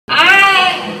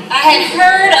had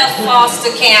heard of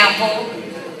Foster Campbell.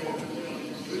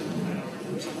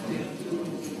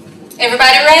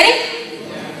 Everybody ready?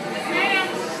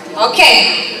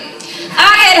 Okay.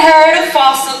 I had heard of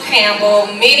Foster Campbell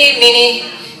many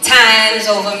times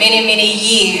over many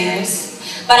years,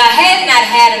 but I had not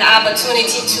had an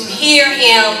opportunity to hear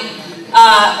him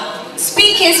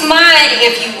speak his mind,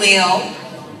 if you will,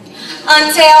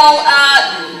 until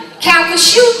Campbell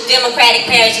Democratic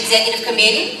Parish Executive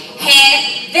Committee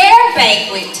had their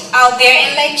banquet out there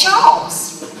in Lake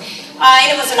Charles.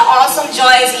 And it was an awesome,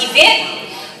 joyous event,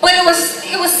 but it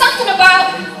was something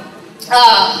about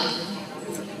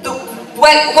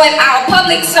when our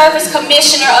public service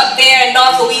commissioner up there in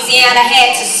North Louisiana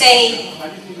had to say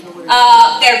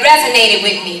that resonated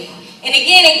with me. And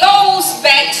again, it goes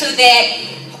back to that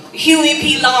Huey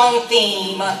P. Long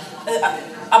theme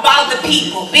about the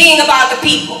people, being about the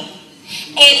people.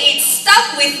 And it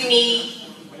stuck with me,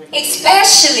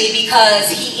 especially because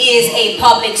he is a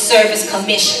public service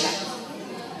commissioner.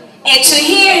 And to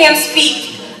hear him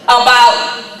speak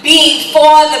about being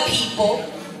for the people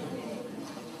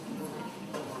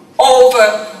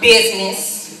over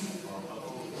business,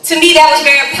 to me that was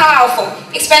very powerful,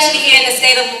 especially here in the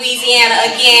state of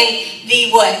Louisiana. Again,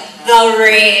 the what? The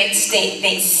red state,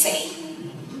 they say.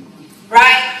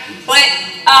 Right? But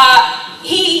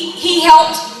he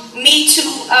helped me to,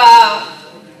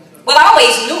 well, I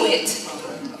always knew it,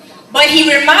 but he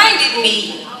reminded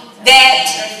me that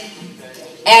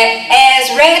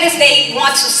as red as they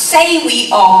want to say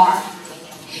we are,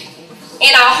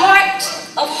 in our heart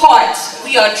of hearts,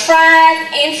 we are tried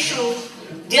and true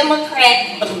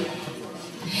Democrat blue.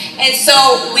 And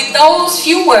so with those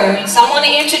few words, I want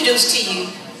to introduce to you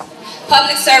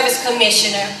Public Service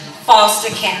Commissioner Foster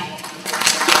Campbell.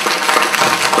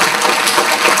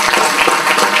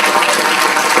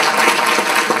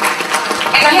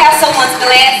 And I have someone's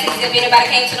glasses. If anybody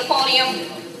came to the podium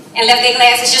and left their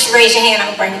glasses, just raise your hand,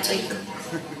 I'll bring it to you.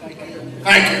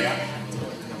 Thank you.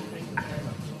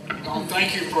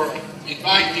 Thank you for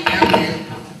inviting me down here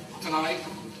tonight.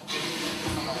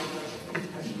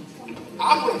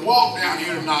 I would have walked down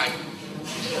here tonight.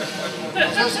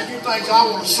 There's just a few things I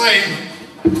want to say,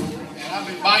 and I've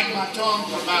been biting my tongue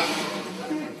for about,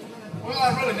 well,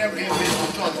 I really never have bitten my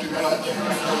tongue too much.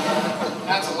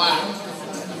 That's a lie.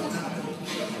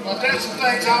 But there's some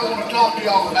things I want to talk to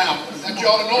y'all about that you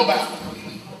ought to know about.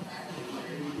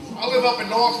 I live up in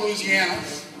North Louisiana,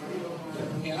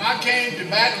 and I came to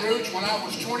Baton Rouge when I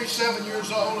was 27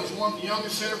 years old as one of the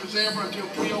youngest senators ever until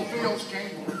Cleo Fields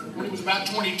came when he was about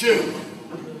 22.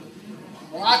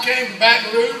 When I came to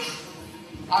Baton Rouge,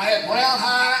 I had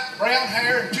brown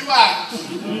hair and 2 eyes.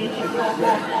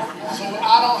 So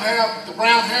I don't have the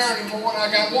brown hair anymore, and I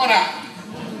got 1 eye.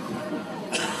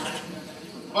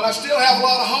 But I still have a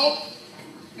lot of hope,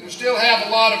 and I still have a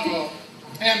lot of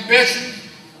ambition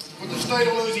for the state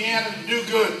of Louisiana to do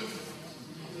good.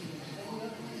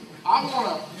 I want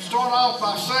to start off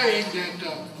by saying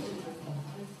that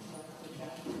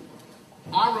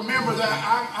I remember that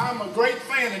I'm a great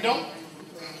fan, and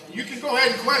you can go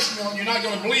ahead and question me on, you're not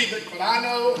going to believe it, but I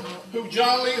know who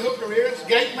John Lee Hooker is,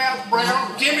 Gatemouth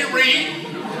Brown, Timmy Reed.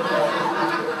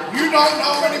 You don't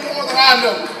know any more than I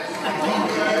know.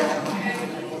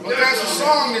 But there's a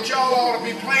song that y'all ought to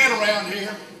be playing around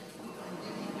here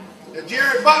that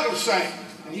Jerry Butler sang,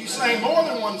 and he sang more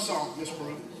than one song, Miss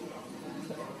Brew.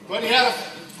 But he had a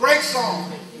great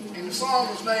song, and the song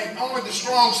was named Only the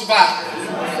Strong Survive.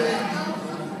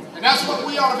 And that's what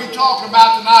we ought to be talking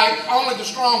about tonight, only the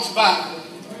strong survive.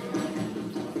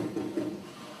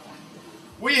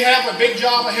 We have a big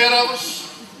job ahead of us,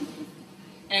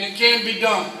 and it can be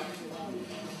done.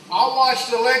 I watched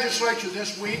the legislature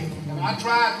this week, and I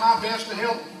tried my best to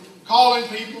help calling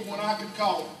people when I could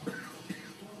call them.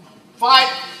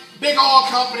 Fight big oil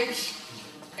companies,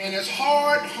 and it's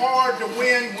hard to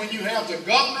win when you have the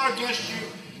governor against you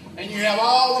and you have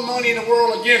all the money in the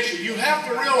world against you. You have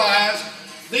to realize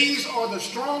these are the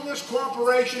strongest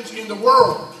corporations in the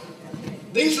world.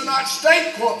 These are not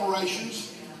state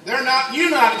corporations. They're not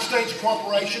United States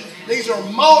corporations. These are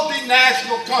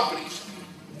multinational companies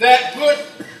that put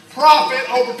profit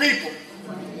over people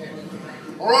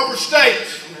or over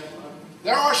states.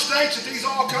 There are states that these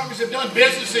oil companies have done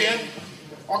business in,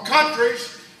 or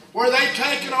countries where they've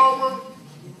taken over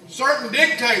certain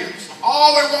dictators.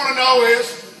 All they want to know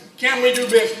is, can we do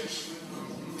business?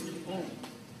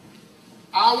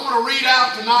 I want to read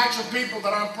out tonight some people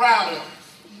that I'm proud of.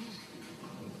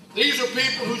 These are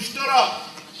people who stood up,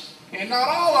 and not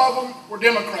all of them were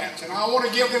Democrats, and I want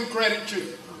to give them credit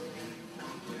too.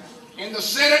 In the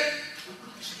Senate,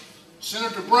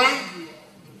 Senator Broom,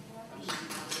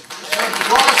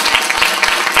 Senator Rossi,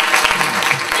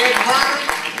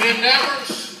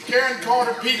 Aaron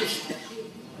Carter Peterson.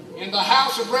 In the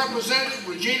House of Representatives,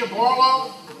 Regina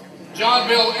Barlow, John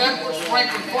Bell Edwards,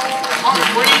 Franklin Ford,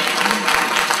 Hunter Green,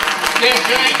 Dan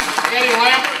James, Eddie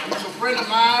Lambert, who's a friend of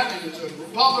mine and is a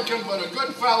Republican but a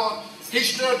good fellow. He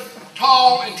stood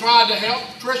tall and tried to help.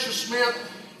 Tricia Smith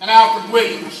and Alfred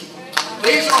Williams.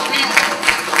 These are people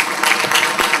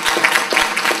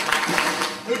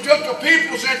who took the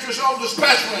people's interest over the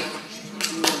special interest.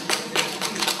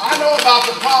 I know about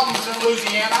the problems in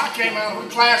Louisiana. I came out of a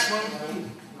classroom.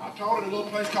 I taught at a little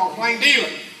place called Plain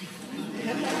Dealing.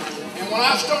 And when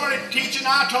I started teaching,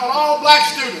 I taught all black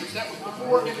students. That was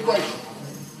before integration.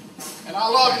 And I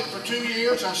loved it for 2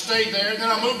 years. I stayed there.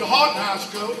 Then I moved to Houghton High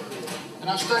School. And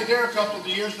I stayed there a couple of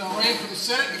years. Then I ran for the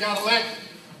Senate and got elected.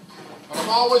 But I've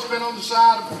always been on the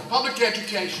side of public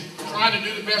education, trying to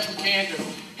do the best we can to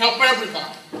help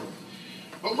everybody.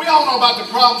 But we all know about the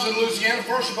problems in Louisiana.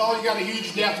 First of all, you got a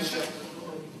huge deficit.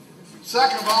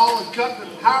 Second of all, we've cut the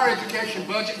higher education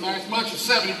budget by as much as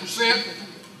 70%.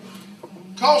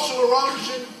 Coastal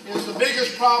erosion is the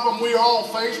biggest problem we all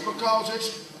face because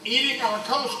it's eating our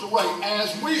coast away.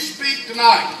 As we speak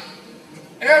tonight,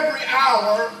 every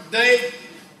hour they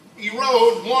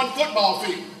erode one football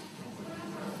field.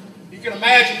 You can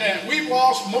imagine that. We've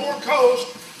lost more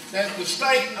coast than the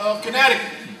state of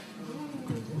Connecticut.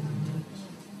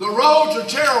 The roads are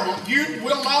terrible. You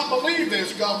will not believe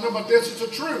this, Governor, but this is the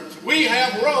truth. We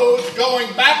have roads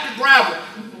going back to gravel.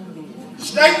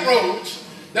 State roads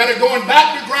that are going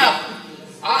back to gravel.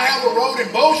 I have a road in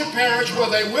Parish where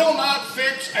they will not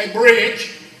fix a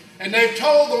bridge, and they've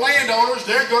told the landowners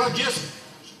they're going to just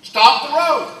stop the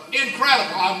road.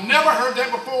 Incredible. I've never heard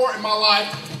that before in my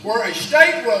life, where a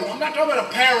state road, I'm not talking about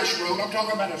a parish road, I'm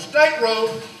talking about a state road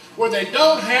where they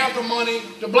don't have the money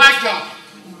to blacktop.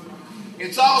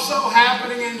 It's also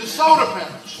happening in DeSoto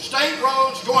Parish. State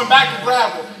roads going back to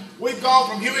gravel. We've gone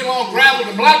from Huey Long gravel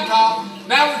to blacktop.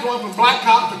 Now we're going from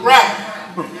blacktop to gravel.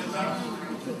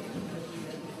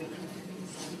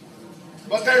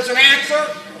 But there's an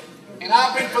answer, and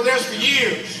I've been for this for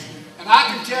years. And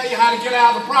I can tell you how to get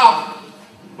out of the problem.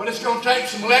 But it's going to take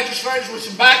some legislators with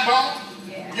some backbone.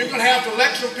 You're going to have to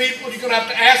elect some people. You're going to have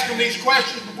to ask them these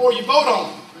questions before you vote on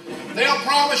them. They'll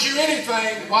promise you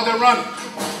anything while they're running.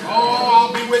 Oh,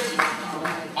 I'll be with you.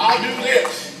 I'll do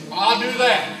this. I'll do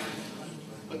that.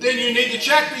 But then you need to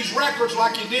check these records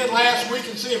like you did last week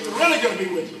and see if they're really going to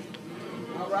be with you.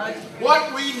 All right.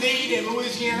 What we need in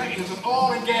Louisiana is an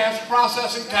oil and gas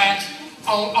processing tax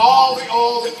on all the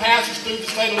oil that passes through the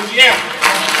state of Louisiana.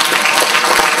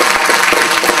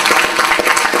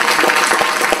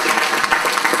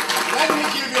 Let me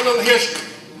give you a little history.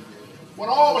 When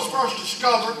oil was first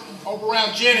discovered over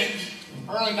around Jennings,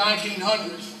 early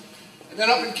 1900s, and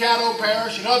then up in Caddo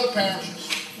Parish and other parishes,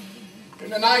 in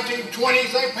the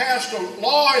 1920s they passed a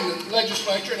law in the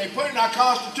legislature and they put in our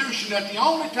Constitution that the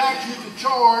only tax you could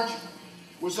charge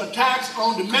was a tax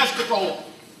on domestic oil.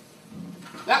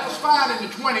 That was fine in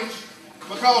the 20s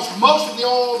because most of the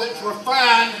oil that's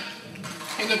refined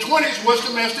in the 20s was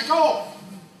domestic oil.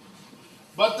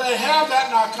 But they have that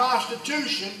in our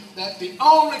Constitution that the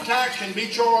only tax can be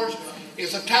charged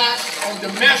is a tax on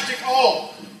domestic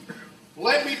oil.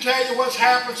 Let me tell you what's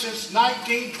happened since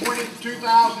 1920 to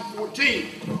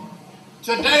 2014.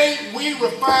 Today we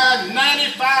refine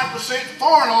 95%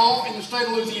 foreign oil in the state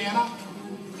of Louisiana,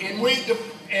 and we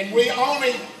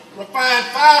only refine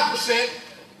 5%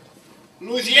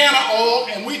 Louisiana oil,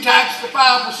 and we tax the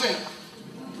 5%.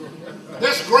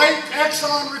 This great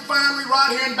Exxon refinery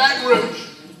right here in Baton Rouge,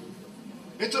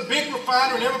 it's a big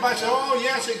refinery, and everybody says, oh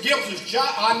yes, it gives us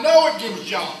jobs. I know it gives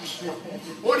jobs.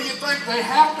 What do you think? They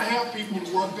have to have people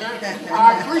to work there.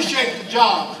 I appreciate the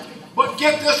jobs. But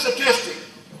get this statistic.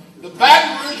 The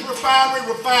Baton Rouge refinery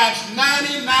refines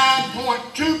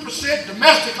 99.2%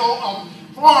 domestic oil,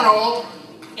 foreign oil,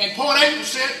 and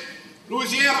 0.8%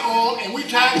 Louisiana oil, and we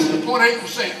tax the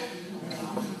 0.8%.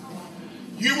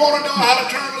 You want to know how to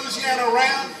turn Louisiana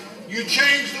around? You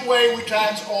change the way we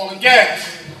tax oil and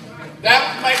gas.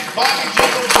 That would make Bobby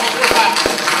Jingles jump this high.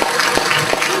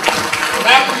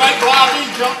 That would make Robbie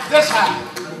jump this high.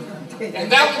 And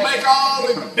that will make all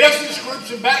the business groups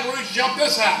in Baton Rouge jump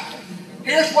this high.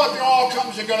 Here's what the oil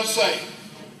companies are going to say.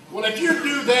 Well, if you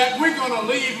do that, we're going to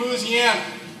leave Louisiana,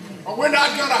 or we're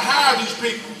not going to hire these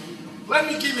people. Let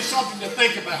me give you something to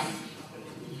think about.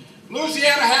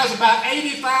 Louisiana has about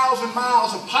 80,000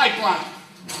 miles of pipeline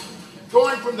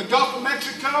going from the Gulf of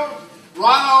Mexico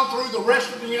right on through the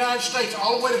rest of the United States,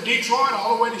 all the way to Detroit,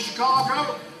 all the way to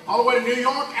Chicago, all the way to New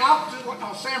York, out to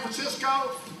San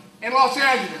Francisco, and Los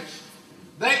Angeles.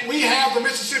 We have the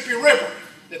Mississippi River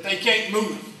that they can't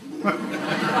move.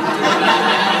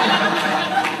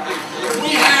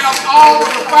 all the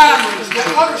refineries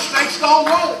that other states don't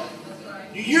want.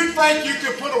 Do you think you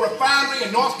could put a refinery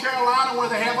in North Carolina where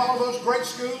they have all those great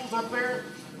schools up there,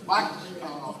 like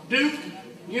Duke,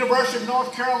 University of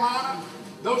North Carolina,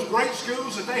 those great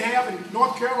schools that they have in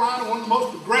North Carolina, one of the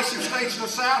most progressive states in the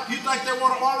South? You think they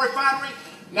want an oil refinery?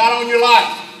 Not on your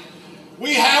life.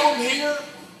 We have them here.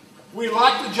 We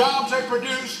like the jobs they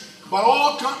produce, but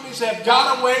oil companies have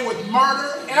got away with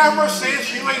murder ever since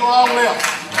Huey Long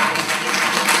left.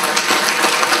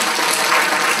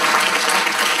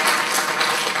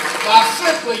 By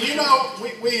simply, you know,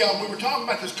 we were talking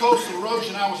about this coastal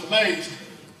erosion. I was amazed.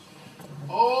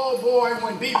 Oh boy,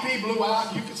 when BP blew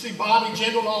out, you could see Bobby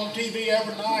Jindal on TV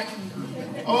every night.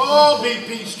 Oh,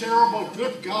 BP's terrible.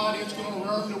 Good God, it's going to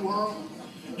ruin the world.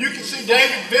 You can see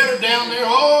David Vitter down there.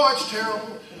 Oh, it's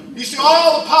terrible. You see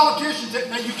all the politicians that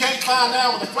you can't find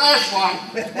now with a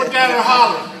flashlight, put down there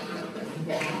hollering.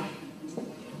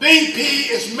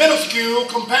 BP is minuscule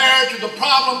compared to the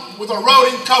problem with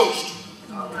eroding coast.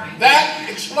 That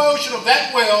explosion of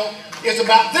that well is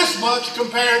about this much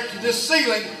compared to this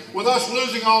ceiling with us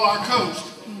losing all our coast.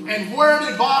 And where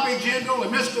did Bobby Jindal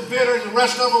and Mr. Vitter and the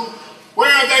rest of them, where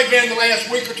have they been the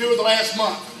last week or two of the last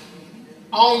month?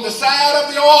 On the side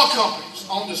of the oil companies.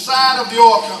 On the side of the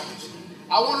oil companies.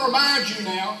 I want to remind you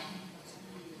now,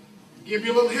 give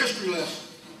you a little history lesson.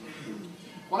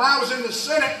 When I was in the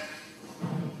Senate,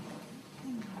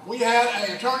 we had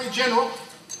an Attorney General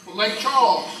from Lake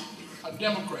Charles, a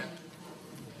Democrat.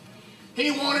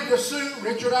 He wanted to sue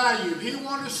Richard Ayub. He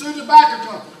wanted to sue tobacco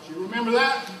companies. You remember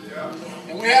that? Yeah.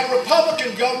 And we had a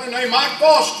Republican governor named Mike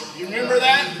Foster. You remember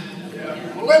that?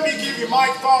 Yeah. Well, let me give you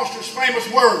Mike Foster's famous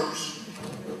words.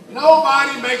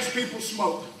 Nobody makes people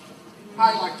smoke.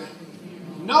 How do you like that?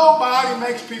 Nobody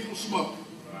makes people smoke.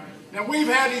 Now we've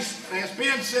had these, as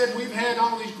Ben said, we've had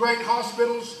all these great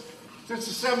hospitals since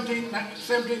the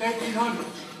 1800s.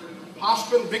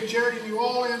 Hospital, big charity in New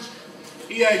Orleans,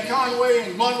 E.A. Conway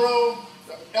and Monroe,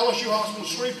 LSU Hospital,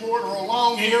 Shreveport are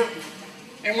along here.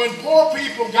 And when poor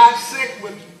people got sick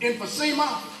with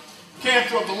emphysema,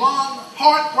 cancer of the lung,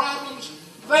 heart problems,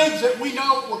 things that we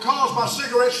know were caused by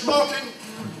cigarette smoking,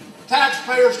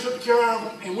 taxpayers took care of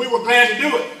them, and we were glad to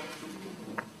do it.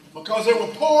 Because they were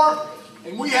poor,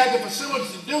 and we had the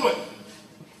facilities to do it.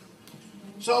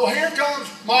 So here comes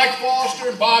Mike Foster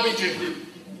and Bobby Jindal.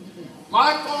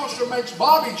 Mike Foster makes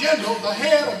Bobby Jindal the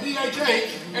head of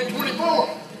DHH at 24.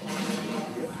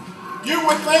 You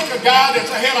would think a guy that's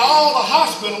ahead of all the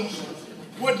hospitals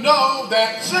would know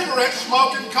that cigarette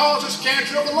smoking causes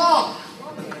cancer of the lung.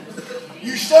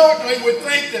 You certainly would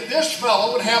think that this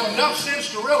fellow would have enough sense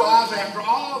to realize, after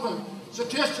all the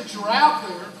statistics are out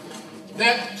there,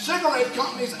 that cigarette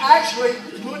companies actually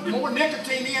put more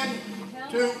nicotine in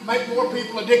to make more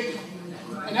people addicted.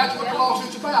 And that's what the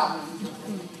lawsuit's about.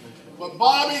 But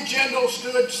Bobby Jindal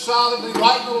stood solidly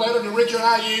writing a letter to Richard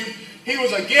Ayub. He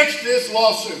was against this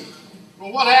lawsuit.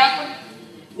 Well, what happened?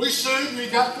 We sued and we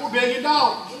got $4 billion.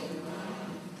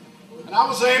 And I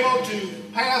was able to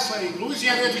pass a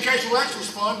Louisiana Educational Excellence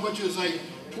Fund, which is a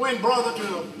twin brother to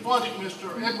the fund that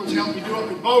Mr. Edwards helped me do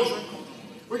up in Bossier.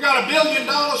 We got $1 billion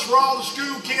for all the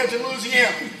school kids in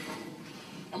Louisiana.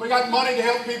 And we got money to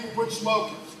help people quit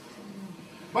smoking.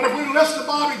 But if we'd listened to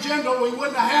Bobby Jindal, we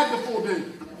wouldn't have had the $4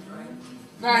 billion.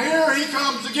 Now here he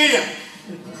comes again.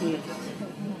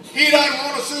 He doesn't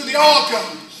want to sue the oil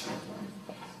companies.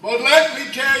 But let me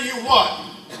tell you what.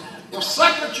 The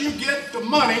second you get the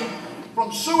money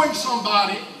from suing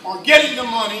somebody or getting the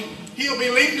money, he'll be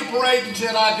leading the parade and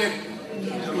said, I did it.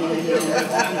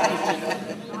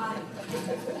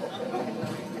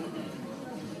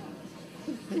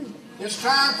 It's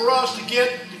time for us to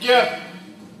get together,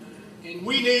 and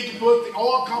we need to put the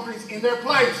oil companies in their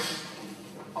place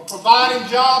of providing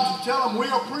jobs and tell them we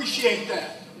appreciate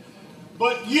that.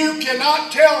 But you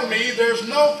cannot tell me, there's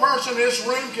no person in this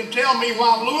room can tell me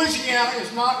why Louisiana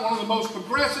is not one of the most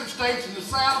progressive states in the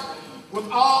South with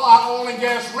all our oil and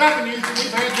gas revenues that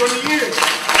we've had during the years.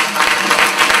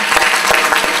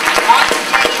 I can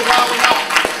tell you why we're not.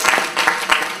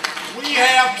 We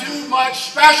have too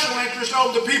much special interest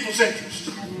over the people's interest,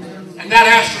 and that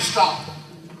has to stop.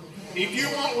 If you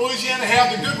want Louisiana to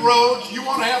have the good roads, you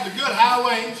want to have the good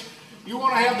highways, you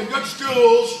want to have the good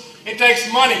schools, it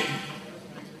takes money.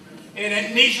 And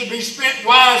it needs to be spent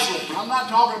wisely. I'm not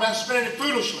talking about spending it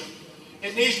foolishly.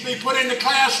 It needs to be put in the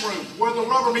classroom where the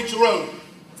rubber meets the road.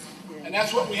 And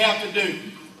that's what we have to do.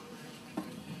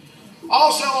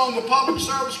 Also on the Public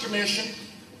Service Commission,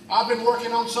 I've been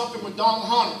working on something with Don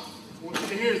Hunter. I want you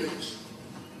to hear this.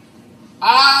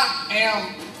 I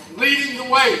am leading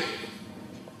the way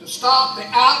to stop the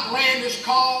outlandish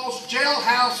calls,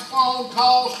 jailhouse phone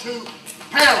calls to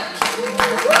parents.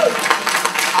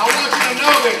 I want you to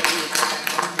know this.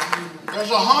 There's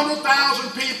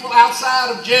 100,000 people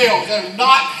outside of jail that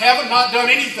have not done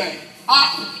anything,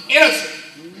 innocent.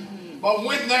 But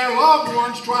when their loved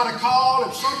ones try to call,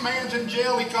 if some man's in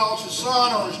jail, he calls his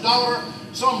son or his daughter,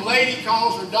 some lady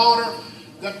calls her daughter,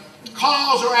 the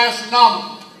calls are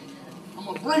astronomical. I'm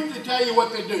going to briefly tell you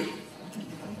what they do.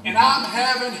 And I'm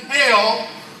having hell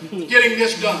getting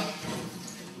this done.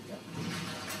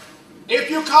 If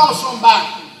you call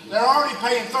somebody, they're already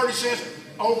paying 30 cents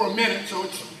over a minute, so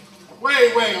it's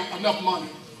way enough money.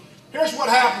 Here's what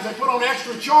happens. They put on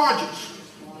extra charges.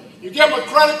 You give them a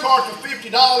credit card for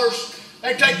 $50,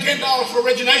 they take $10 for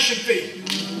origination fee,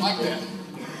 like that.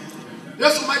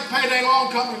 This will make Payday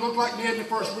Loan Company look like Ned the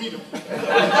First Reader.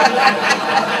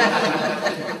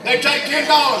 They take $10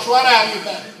 right out of your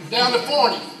back, down to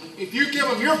 $40. If you give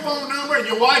them your phone number and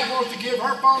your wife wants to give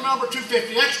her phone number,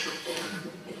 $250 extra.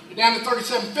 You're down to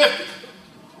 $37.50.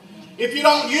 If you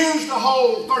don't use the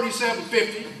whole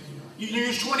 $37.50, you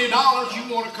use $20,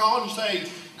 you want to call and say,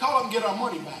 call up and get our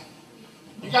money back.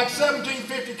 You got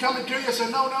 $17.50 coming to you. I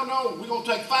said, no, we're going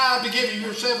to take $5 to give you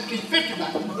your $17.50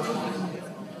 back.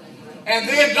 And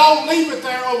then don't leave it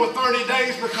there over 30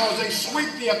 days because they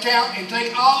sweep the account and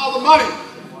take all the money.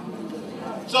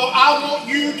 So I want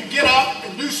you to get up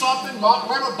and do something.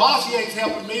 Remember, Bossier's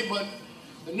helping me, but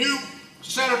the new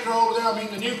senator over there,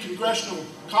 the new congressional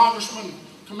congressman,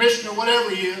 commissioner, whatever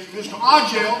he is, Mr.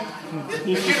 Angel,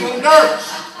 is getting a little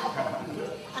nervous.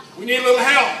 We need a little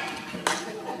help.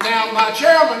 Now, my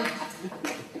chairman,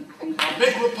 a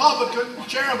big Republican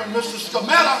chairman, Mr.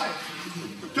 Scametta,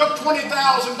 took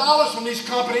 $20,000 from these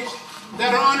companies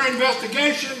that are under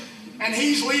investigation, and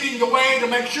he's leading the way to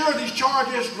make sure these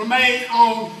charges remain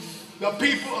on the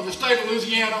people of the state of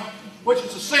Louisiana, which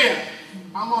is a sin.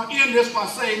 I'm going to end this by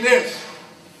saying this.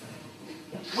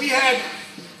 We had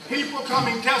people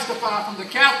coming testify from the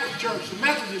Catholic Church, the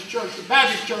Methodist Church, the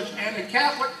Baptist Church, and the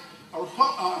Catholic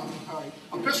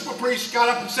Episcopal priest got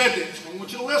up and said this. I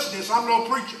want you to listen to this. I'm no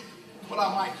preacher, but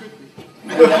I could be.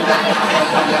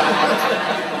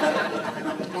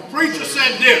 The preacher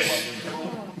said this,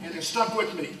 and it stuck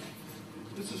with me.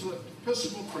 This is an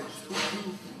Episcopal priest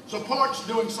who supports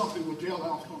doing something with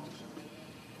jailhouse phones.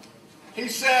 He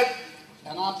said,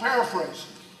 and I'm paraphrasing,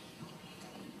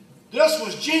 this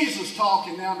was Jesus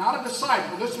talking now, not a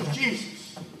disciple, this was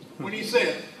Jesus, when he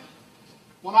said,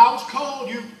 when I was cold,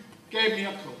 you gave me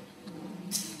a coat.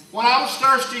 When I was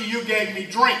thirsty, you gave me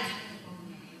drink.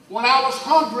 When I was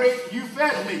hungry, you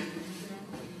fed me.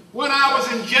 When I was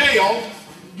in jail,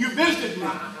 you visited me.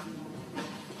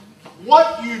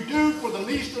 What you do for the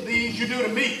least of these, you do to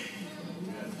me.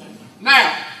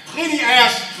 Now, then he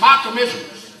asked my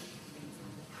commissioners,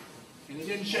 and he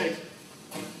didn't shake.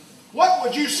 What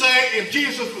would you say if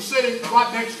Jesus was sitting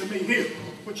right next to me here,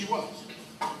 which he was?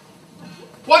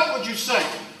 What would you say?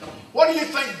 What do you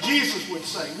think Jesus would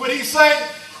say? Would he say,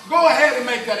 go ahead and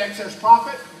make that excess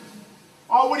profit?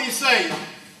 Or would he say,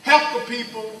 help the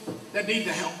people that need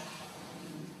the help?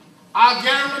 I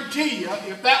guarantee you,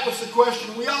 if that was the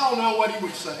question, we all know what he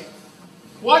would say.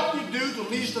 What you do to the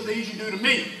least of these, you do to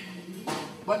me.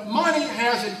 But money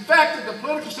has infected the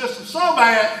political system so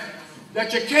bad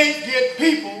that you can't get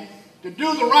people to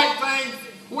do the right thing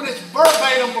when it's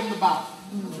verbatim from the Bible.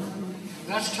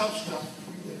 That's tough stuff.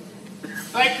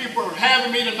 Thank you for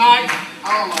having me tonight.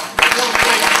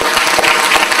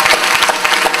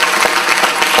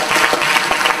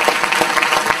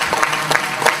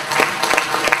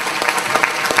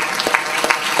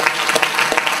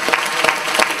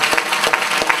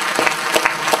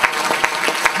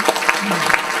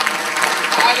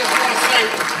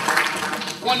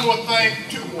 One more thing,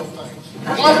 two more things.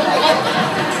 One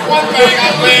thing,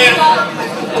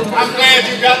 I'm glad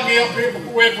you got me up here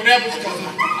with whenever, because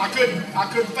I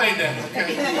couldn't fade that,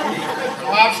 okay? So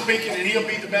I'm speaking, and he'll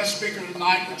be the best speaker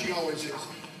tonight, which he always is.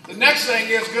 The next thing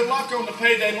is, good luck on the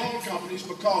payday loan companies,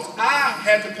 because I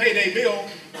had the payday bill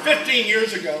 15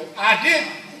 years ago.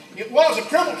 It was a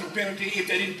criminal penalty if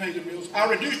they didn't pay the bills. I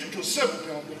reduced it to a civil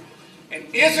penalty. And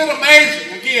isn't it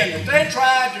amazing, again, that they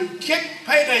tried to kick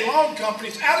payday loan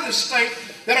companies out of the state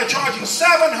that are charging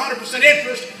 700%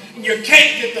 interest, and you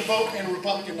can't get the vote in a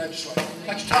Republican legislature.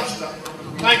 That's tough stuff.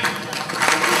 Thank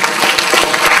you.